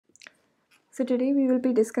So today we will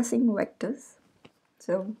be discussing vectors.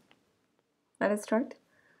 So let us start.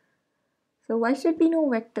 So why should we know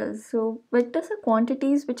vectors? So vectors are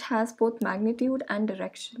quantities which has both magnitude and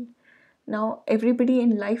direction. Now everybody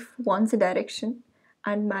in life wants a direction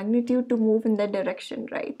and magnitude to move in that direction,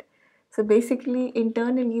 right? So basically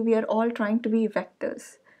internally we are all trying to be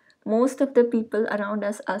vectors. Most of the people around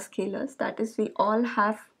us are scalars. That is, we all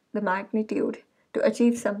have the magnitude to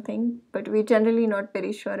achieve something, but we're generally not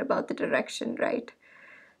very sure about the direction, right?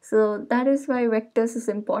 So that is why vectors is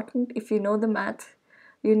important. If you know the math,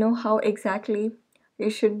 you know how exactly you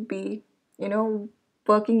should be,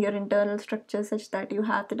 working your internal structure such that you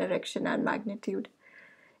have the direction and magnitude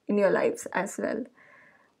in your lives as well.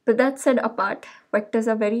 But that said apart, vectors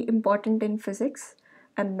are very important in physics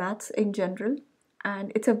and maths in general.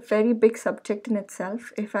 And it's a very big subject in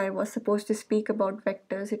itself. If I was supposed to speak about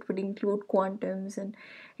vectors, it would include quantums and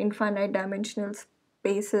infinite dimensional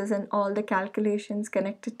spaces and all the calculations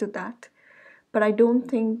connected to that. But I don't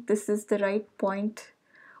think this is the right point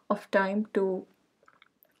of time to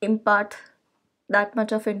impart that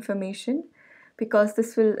much of information because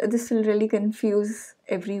this will really confuse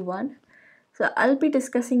everyone. So I'll be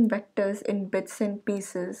discussing vectors in bits and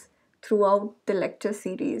pieces throughout the lecture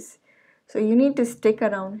series. So you need to stick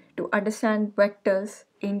around to understand vectors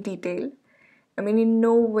in detail. I mean, in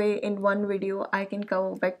no way in one video I can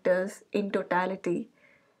cover vectors in totality.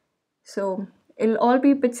 So it'll all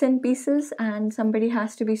be bits and pieces, and somebody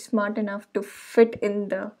has to be smart enough to fit in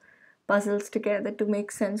the puzzles together to make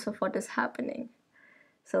sense of what is happening.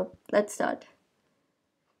 So let's start.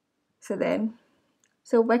 So then,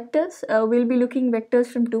 so vectors, we'll be looking vectors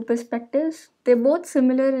from two perspectives. They're both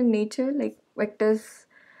similar in nature, like vectors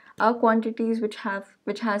are quantities which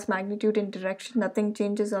has magnitude and direction. Nothing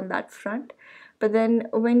changes on that front. But then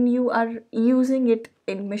when you are using it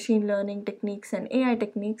in machine learning techniques and AI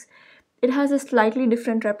techniques, it has a slightly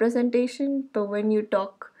different representation. But when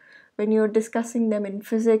you're discussing them in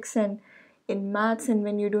physics and in maths, and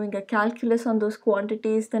when you're doing a calculus on those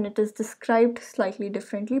quantities, then it is described slightly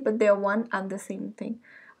differently, but they are one and the same thing.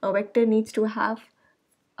 A vector needs to have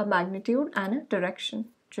a magnitude and a direction,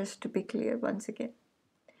 just to be clear once again.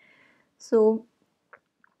 So,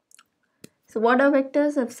 so what are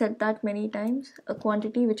vectors? I've said that many times. A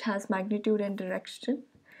quantity which has magnitude and direction.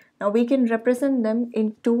 Now we can represent them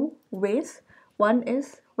in two ways. One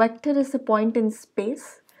is vector is a point in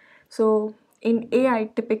space. So in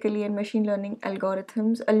AI, typically in machine learning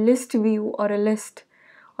algorithms, a list view or a list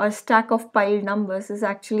or a stack of piled numbers is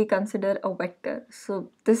actually considered a vector.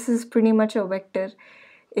 So this is pretty much a vector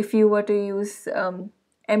if you were to use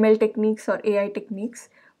ML techniques or AI techniques.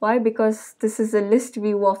 Why? Because this is a list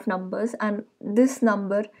view of numbers, and this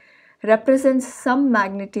number represents some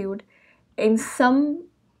magnitude in some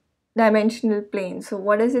dimensional plane. So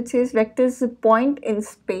what does it say? Vector is a point in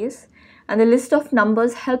space, and the list of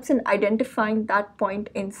numbers helps in identifying that point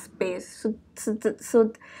in space.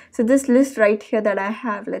 So this list right here that I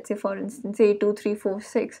have, let's say for instance, 8, 2, 3, 4,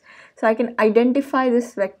 6. So I can identify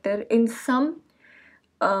this vector in some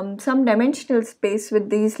dimensional space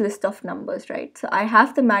with these list of numbers, right? So I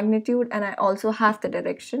have the magnitude and I also have the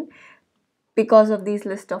direction because of these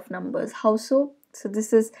list of numbers. How so? So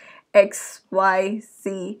this is x, y,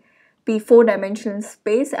 z, p, 4-dimensional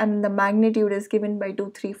space, and the magnitude is given by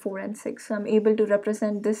 2, 3, 4, and 6. So I'm able to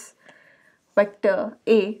represent this vector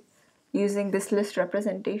A using this list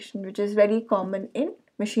representation, which is very common in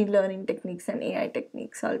machine learning techniques and AI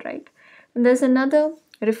techniques, all right. And there's another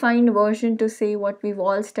refined version to say what we've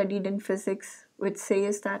all studied in physics, which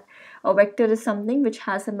says that a vector is something which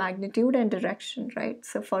has a magnitude and direction, right?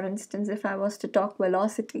 So for instance, if I was to talk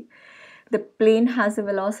velocity, the plane has a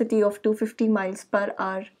velocity of 250 miles per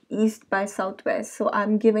hour east by southwest. So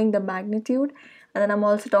I'm giving the magnitude, and then I'm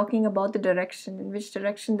also talking about the direction, in which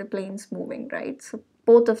direction the plane's moving, right? So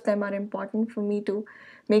both of them are important for me to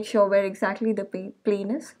make sure where exactly the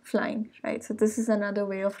plane is flying, right? So this is another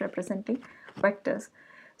way of representing vectors.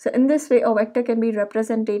 So in this way, a vector can be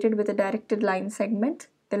represented with a directed line segment.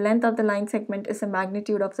 The length of the line segment is the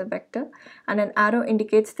magnitude of the vector, and an arrow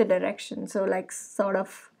indicates the direction. So like sort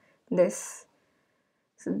of this.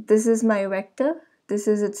 So this is my vector, this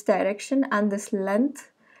is its direction, and this length,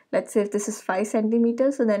 let's say if this is 5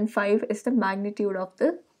 centimeters, so then 5 is the magnitude of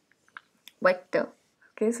the vector.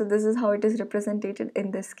 Okay, so this is how it is represented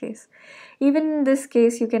in this case. Even in this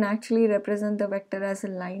case, you can actually represent the vector as a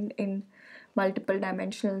line in multiple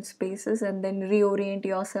dimensional spaces and then reorient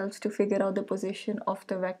yourselves to figure out the position of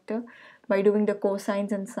the vector by doing the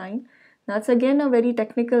cosines and sine. That's again a very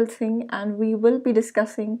technical thing, and we will be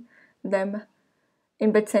discussing them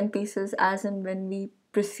in bits and pieces as and when we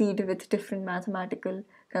proceed with different mathematical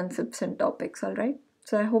concepts and topics. All right,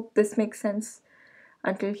 so I hope this makes sense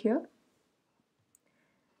until here.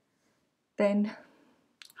 Then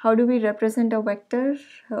how do we represent a vector?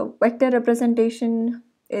 Vector representation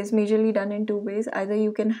is majorly done in two ways. Either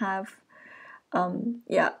you can have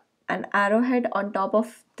an arrowhead on top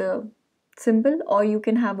of the symbol, or you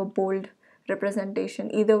can have a bold representation.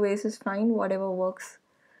 Either ways is fine, whatever works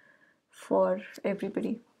for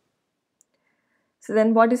everybody. So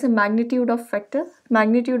then what is the magnitude of vector?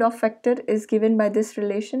 Magnitude of vector is given by this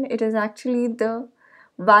relation. It is actually the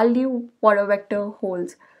value what a vector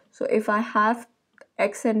holds. So if I have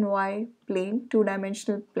x and y plane,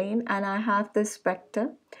 two-dimensional plane, and I have this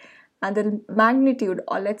vector, and the magnitude,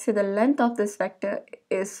 or let's say the length of this vector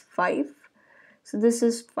is 5. So this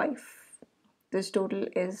is 5. This total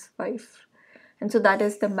is 5. And so that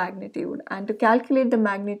is the magnitude. And to calculate the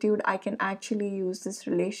magnitude, I can actually use this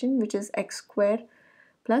relation, which is x square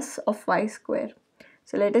plus of y square.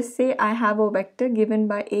 So let us say I have a vector given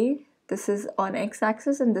by a. This is on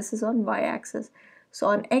x-axis and this is on y-axis. So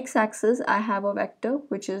on x-axis, I have a vector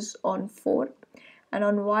which is on 4. And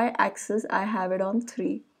on y-axis, I have it on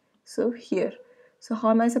 3. So here. So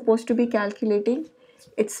how am I supposed to be calculating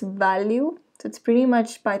its value? So it's pretty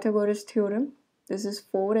much Pythagoras theorem. This is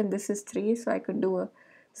 4 and this is 3. So I could do a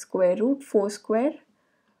square root, 4 square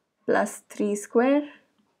plus 3 square,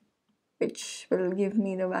 which will give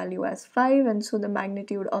me the value as 5. And so the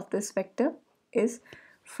magnitude of this vector is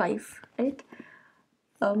 5, right?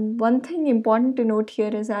 One thing important to note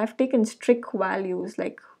here is I have taken strict values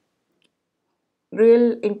like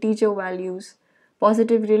real integer values,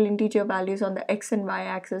 positive real integer values on the x and y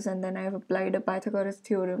axis, and then I have applied a Pythagoras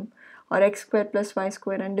theorem or x squared plus y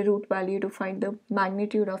squared under root value to find the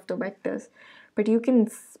magnitude of the vectors. But you can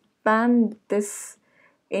span this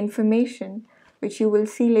information, which you will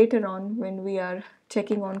see later on when we are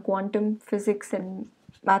checking on quantum physics and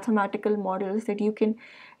mathematical models, that you can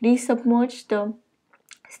resubmerge the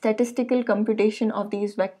statistical computation of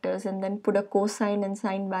these vectors and then put a cosine and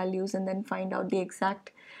sine values and then find out the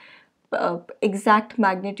exact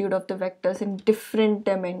magnitude of the vectors in different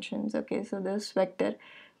dimensions. Okay, so this vector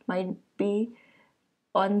might be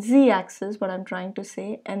on z-axis, what I'm trying to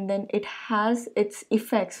say, and then it has its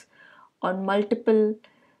effects on multiple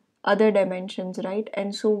other dimensions, right?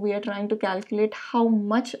 And so we are trying to calculate how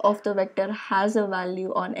much of the vector has a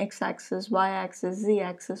value on x-axis, y-axis,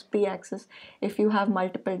 z-axis, p-axis if you have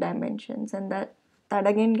multiple dimensions, and that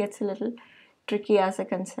again gets a little tricky as a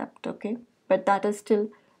concept, okay, but that is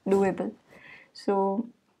still doable. So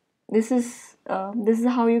this is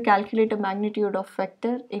how you calculate a magnitude of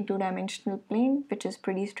vector in two-dimensional plane, which is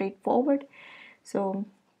pretty straightforward. So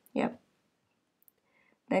yeah,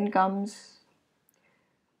 then comes,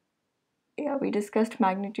 we discussed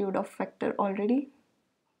magnitude of vector already.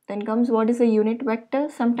 Then comes what is a unit vector.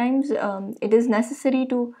 Sometimes it is necessary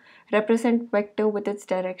to represent vector with its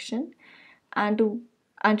direction, and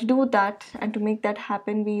to do that and to make that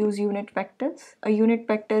happen, we use unit vectors. A unit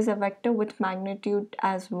vector is a vector with magnitude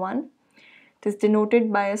as 1. It is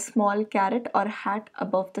denoted by a small caret or hat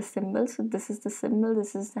above the symbol. So this is the symbol,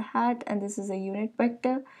 this is the hat, and this is a unit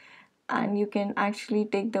vector. And you can actually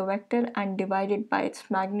take the vector and divide it by its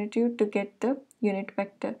magnitude to get the unit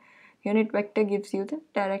vector. Unit vector gives you the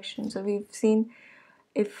direction. So we've seen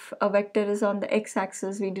if a vector is on the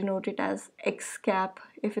x-axis, we denote it as x cap.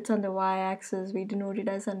 If it's on the y-axis, we denote it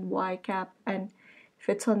as an y cap. And if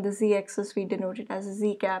it's on the z-axis, we denote it as a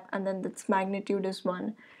z cap. And then its magnitude is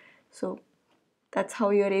 1. So that's how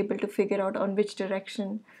you're able to figure out on which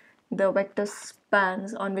direction the vector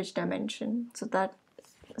spans, on which dimension.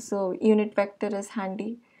 So unit vector is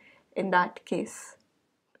handy in that case.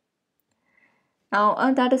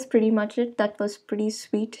 Now that is pretty much it. That was pretty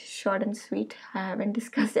sweet, short and sweet. I haven't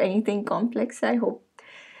discussed anything complex. I hope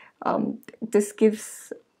this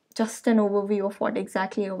gives just an overview of what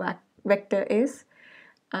exactly a vector is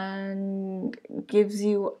and gives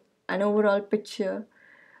you an overall picture.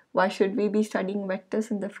 Why should we be studying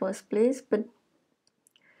vectors in the first place? But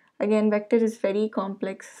again, vector is very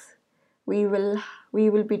complex. We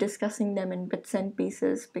will be discussing them in bits and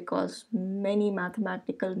pieces because many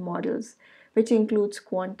mathematical models, which includes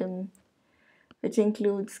quantum, which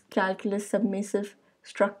includes calculus submissive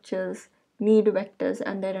structures, need vectors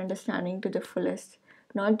and their understanding to the fullest.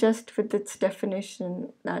 Not just with its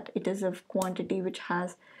definition that it is a quantity which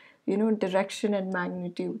has, direction and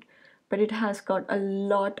magnitude, but it has got a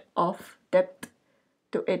lot of depth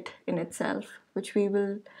to it in itself, which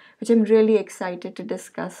I'm really excited to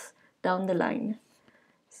discuss down the line.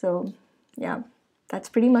 So yeah, that's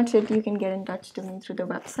pretty much it. You can get in touch to me through the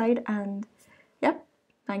website, and yeah,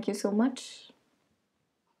 thank you so much.